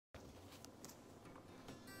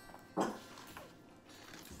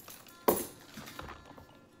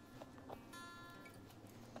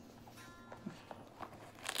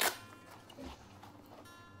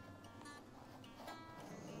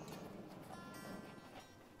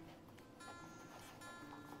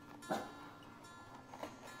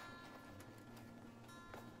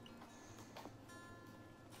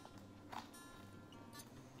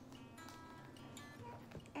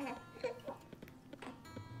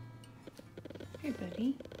Hey,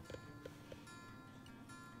 buddy.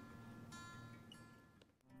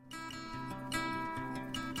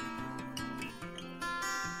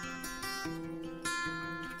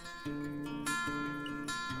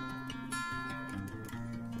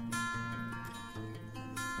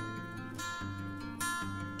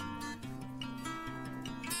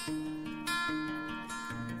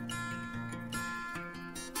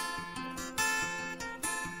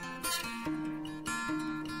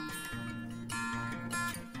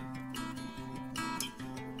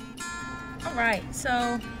 Alright,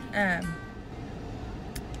 so, I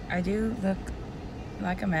do look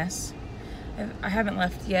like a mess. I haven't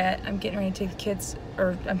left yet. I'm getting ready to take the kids,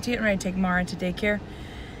 or I'm getting ready to take Mara to daycare,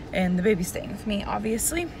 and the baby's staying with me,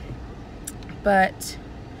 obviously. But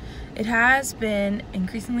it has been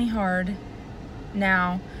increasingly hard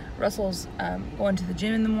now. Russell's going to the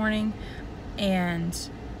gym in the morning, and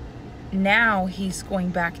now he's going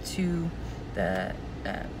back to the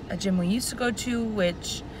a gym we used to go to,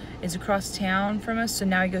 which is across town from us. So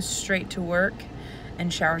now he goes straight to work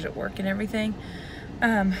and showers at work and everything.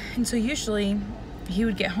 And so usually he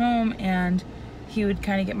would get home and he would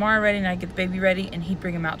kind of get Mara ready and I'd get the baby ready and he'd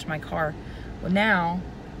bring him out to my car. Well, now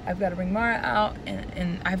I've got to bring Mara out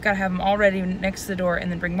and I've got to have him all ready next to the door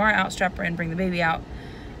and then bring Mara out, strap her in, bring the baby out.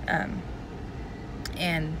 And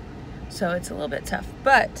so it's a little bit tough,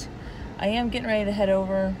 but I am getting ready to head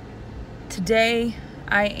over. Today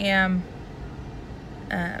I am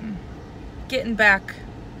getting back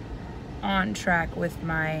on track with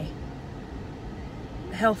my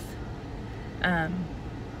health. I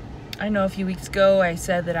know a few weeks ago I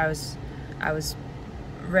said that I was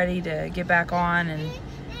ready to get back on and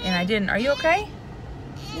I didn't. Are you okay?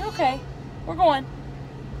 You okay? We're going.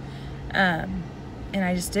 And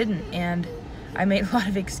I just didn't, and I made a lot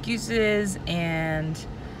of excuses and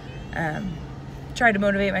tried to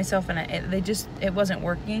motivate myself, and it wasn't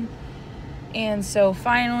working. And so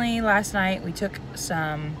finally last night we took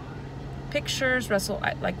some pictures.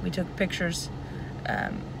 We took pictures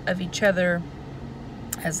of each other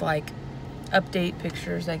as like update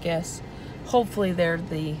pictures, I guess. Hopefully they're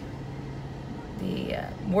the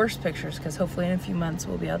worst pictures, because hopefully in a few months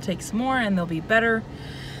we'll be able to take some more and they'll be better.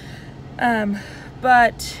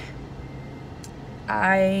 But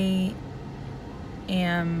I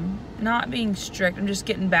am not being strict. I'm just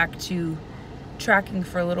getting back to tracking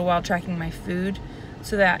for a little while, tracking my food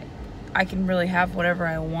so that I can really have whatever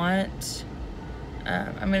I want.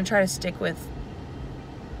 I'm going to try to stick with,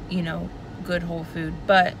 good whole food,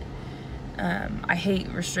 but I hate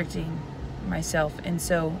restricting myself, and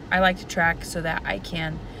so I like to track so that I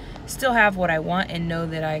can still have what I want and know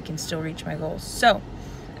that I can still reach my goals. So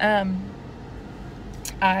I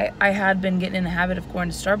had been getting in the habit of going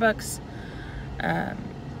to Starbucks,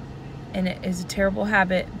 and it is a terrible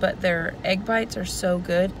habit, but their egg bites are so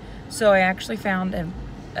good. So I actually found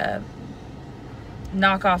a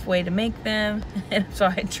knockoff way to make them, and so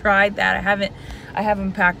I tried that. I have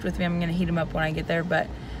them packed with me. I'm gonna heat them up when I get there, but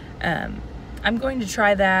I'm going to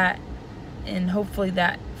try that, and hopefully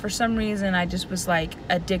that, for some reason I just was like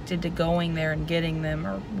addicted to going there and getting them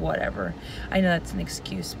or whatever. I know that's an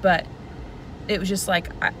excuse, but it was just like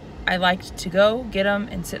I liked to go get them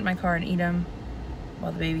and sit in my car and eat them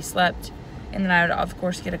while the baby slept, and then I would of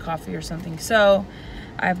course get a coffee or something. So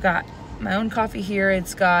I've got my own coffee here.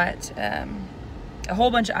 It's got a whole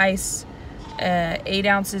bunch of ice, 8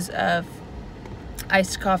 ounces of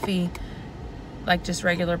iced coffee, like just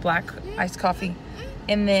regular black iced coffee,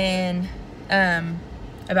 and then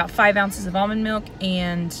about 5 ounces of almond milk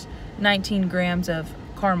and 19 grams of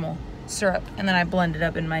caramel syrup, and then I blend it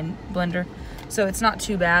up in my blender, so it's not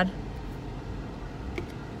too bad.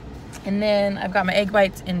 And then I've got my egg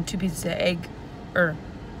bites and 2 pieces of egg or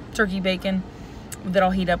turkey bacon that I'll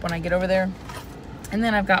heat up when I get over there. And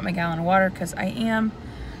then I've got my gallon of water, because I am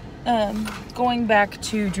going back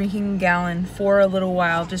to drinking a gallon for a little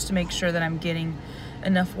while, just to make sure that I'm getting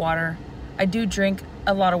enough water. I do drink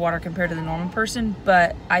a lot of water compared to the normal person,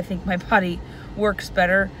 but I think my body works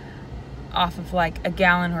better off of like a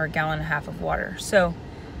gallon or a gallon and a half of water. So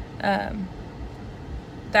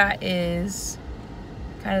that is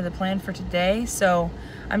kind of the plan for today. So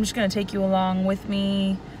I'm just going to take you along with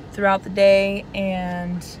me throughout the day,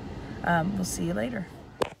 and we'll see you later.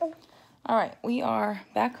 All right, we are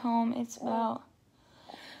back home. It's about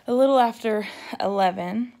a little after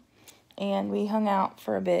 11, and we hung out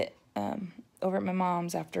for a bit over at my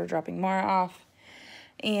mom's after dropping Mara off.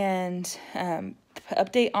 And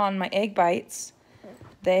update on my egg bites.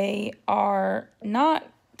 They are not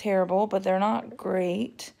terrible, but they're not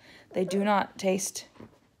great. They do not taste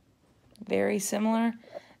very similar,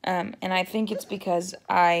 and I think it's because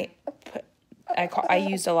I I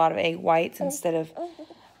used a lot of egg whites instead of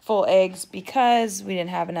full eggs because we didn't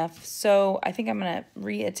have enough. So I think I'm going to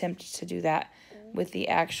reattempt to do that with the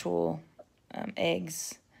actual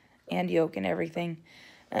eggs and yolk and everything.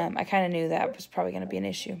 I kind of knew that was probably going to be an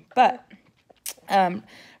issue. But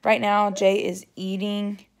right now, Jay is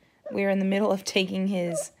eating. We're in the middle of taking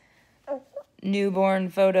his newborn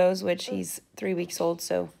photos, which he's 3 weeks old,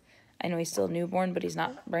 so I know he's still newborn, but he's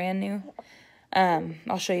not brand new.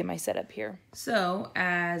 I'll show you my setup here. So,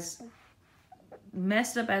 as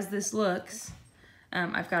messed up as this looks,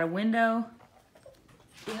 I've got a window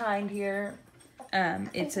behind here.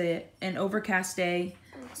 It's an overcast day,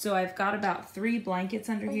 so I've got about 3 blankets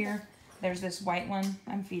under here. There's this white one.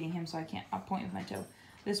 I'm feeding him, so I'll point with my toe.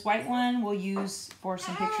 This white one we'll use for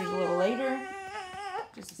some pictures a little later.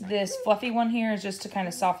 This fluffy one here is just to kind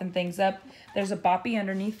of soften things up. There's a boppy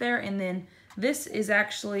underneath there, and then this is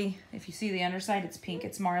actually, if you see the underside, it's pink.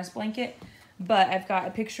 It's Mara's blanket, but I've got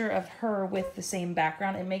a picture of her with the same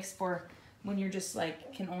background. It makes for, when you're just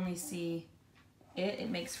like, can only see it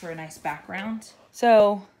makes for a nice background.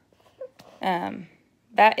 So,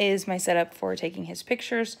 that is my setup for taking his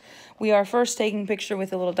pictures. We are first taking a picture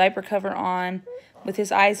with a little diaper cover on, with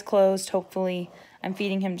his eyes closed, hopefully. I'm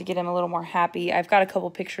feeding him to get him a little more happy. I've got a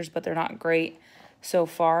couple pictures, but they're not great so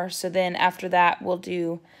far. So then after that, we'll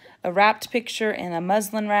do a wrapped picture and a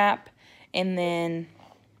muslin wrap. And then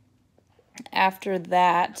after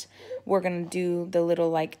that, we're going to do the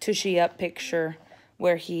little like tushy up picture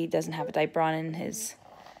where he doesn't have a diaper on and his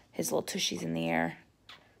little tushy's in the air.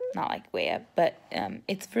 Not like way up, but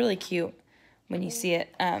it's really cute when you see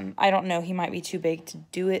it. I don't know, he might be too big to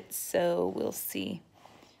do it, so we'll see.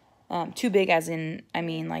 Too big as in, I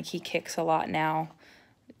mean, like he kicks a lot now,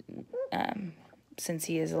 since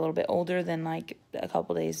he is a little bit older than like a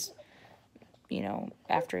couple days, you know,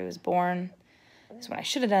 after he was born. Is when I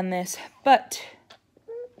should have done this, but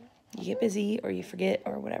you get busy or you forget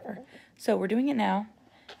or whatever. So we're doing it now,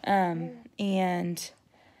 and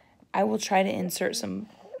I will try to insert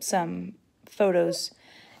some photos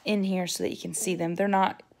in here so that you can see them. They're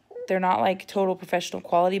not like total professional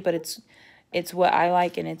quality, but it's what I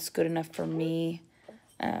like, and it's good enough for me.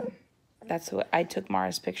 That's what I took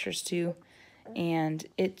Mara's pictures to, and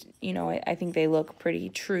it, you know, I think they look pretty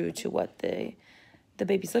true to what the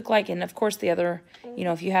babies look like. And of course the other, you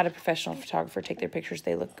know, if you had a professional photographer take their pictures,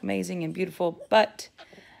 they look amazing and beautiful, but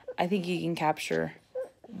I think you can capture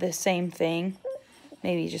the same thing,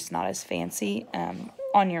 maybe just not as fancy,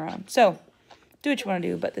 on your own. So do what you want to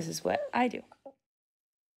do, but this is what I do.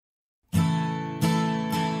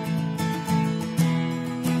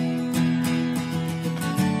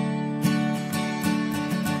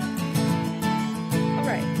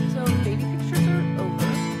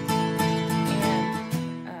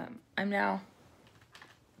 I'm now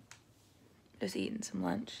just eating some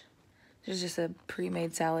lunch. There's just a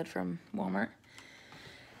pre-made salad from Walmart.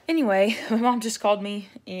 Anyway, my mom just called me,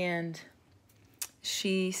 and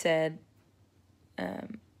she said,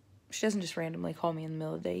 she doesn't just randomly call me in the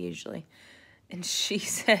middle of the day usually, and she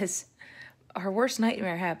says, our worst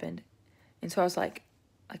nightmare happened. And so I was like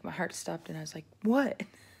my heart stopped, and I was like, what?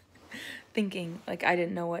 Thinking, like, I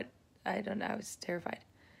didn't know what, I don't know, I was terrified.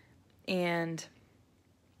 And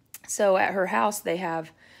so at her house, they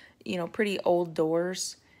have, you know, pretty old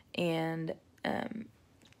doors, and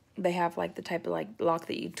they have like the type of like lock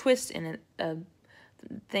that you twist, and a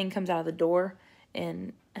thing comes out of the door,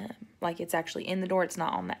 and like it's actually in the door. It's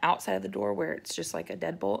not on the outside of the door where it's just like a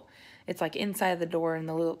deadbolt. It's like inside of the door, and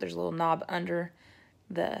there's a little knob under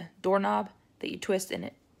the doorknob that you twist, and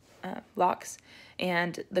it locks.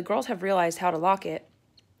 And the girls have realized how to lock it,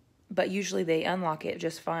 but usually they unlock it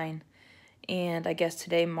just fine. And I guess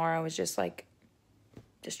today Mara was just like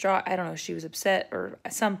distraught. I don't know, she was upset or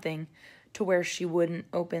something to where she wouldn't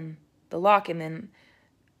open the lock, and then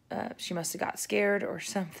she must have got scared or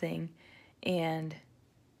something, and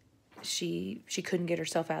she couldn't get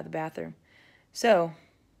herself out of the bathroom. So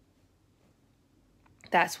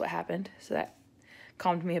that's what happened. So that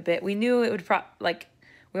calmed me a bit. We knew it would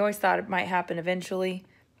we always thought it might happen eventually,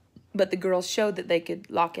 but the girls showed that they could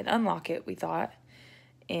lock and unlock it, we thought.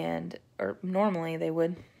 Or normally they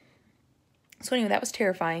would. So anyway, that was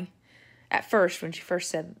terrifying at first when she first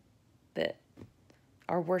said that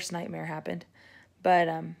our worst nightmare happened. But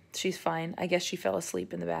she's fine. I guess she fell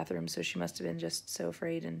asleep in the bathroom, so she must have been just so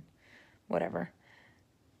afraid and whatever.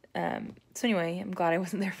 So anyway, I'm glad I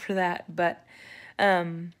wasn't there for that. But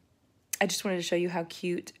I just wanted to show you how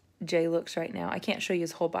cute Jay looks right now. I can't show you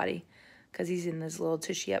his whole body because he's in this little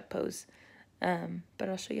tushy up pose. But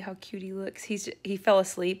I'll show you how cute he looks. He fell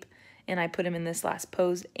asleep, and I put him in this last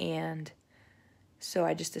pose, and So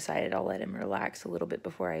I just decided I'll let him relax a little bit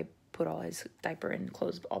before I put all his diaper and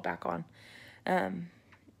clothes all back on.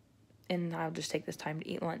 And I'll just take this time to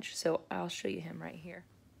eat lunch. So I'll show you him right here.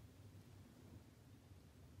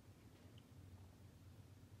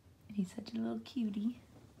 He's such a little cutie.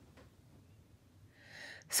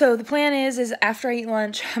 So the plan is after I eat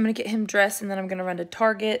lunch, I'm going to get him dressed, and then I'm going to run to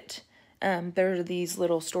Target. There are these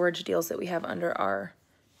little storage deals that we have under our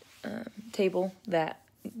table that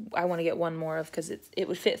I want to get one more of because it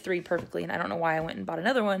would fit 3 perfectly, and I don't know why I went and bought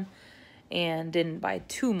another one and didn't buy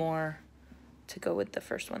 2 more to go with the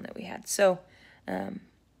first one that we had. So I'm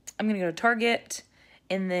going to go to Target,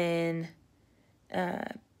 and then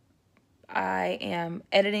I am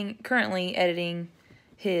currently editing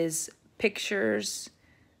his pictures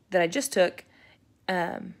that I just took,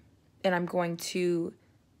 and I'm going to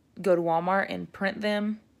go to Walmart and print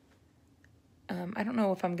them. I don't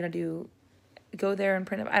know if I'm going to go there and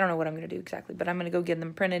print them. I don't know what I'm going to do exactly, but I'm going to go get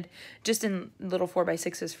them printed just in little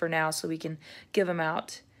 4x6s for now so we can give them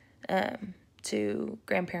out to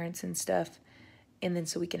grandparents and stuff, and then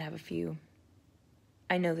so we can have a few.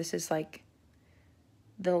 I know this is like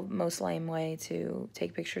the most lame way to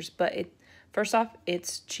take pictures, but first off,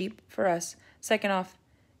 it's cheap for us. Second off,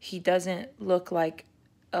 he doesn't look like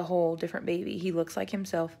a whole different baby. He looks like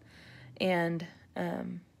himself, and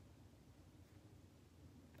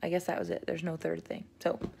I guess that was it. There's no third thing.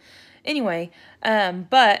 So anyway,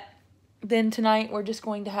 but then tonight we're just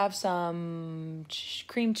going to have some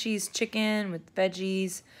cream cheese chicken with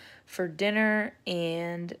veggies for dinner,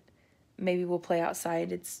 and maybe we'll play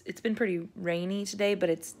outside. It's been pretty rainy today, but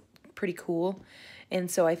it's pretty cool, and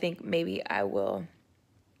so I think maybe I will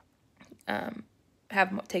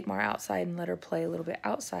take Mara outside and let her play a little bit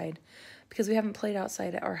outside because we haven't played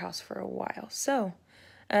outside at our house for a while. So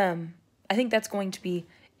I think that's going to be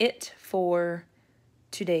it for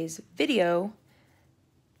today's video.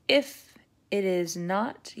 If it is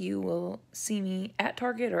not, you will see me at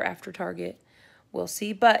Target or after Target. We'll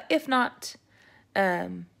see. But if not,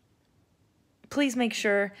 please make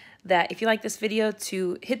sure that if you like this video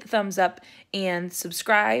to hit the thumbs up and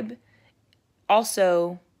subscribe.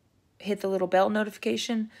 Also, hit the little bell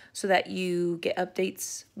notification so that you get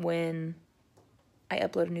updates when I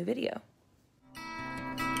upload a new video.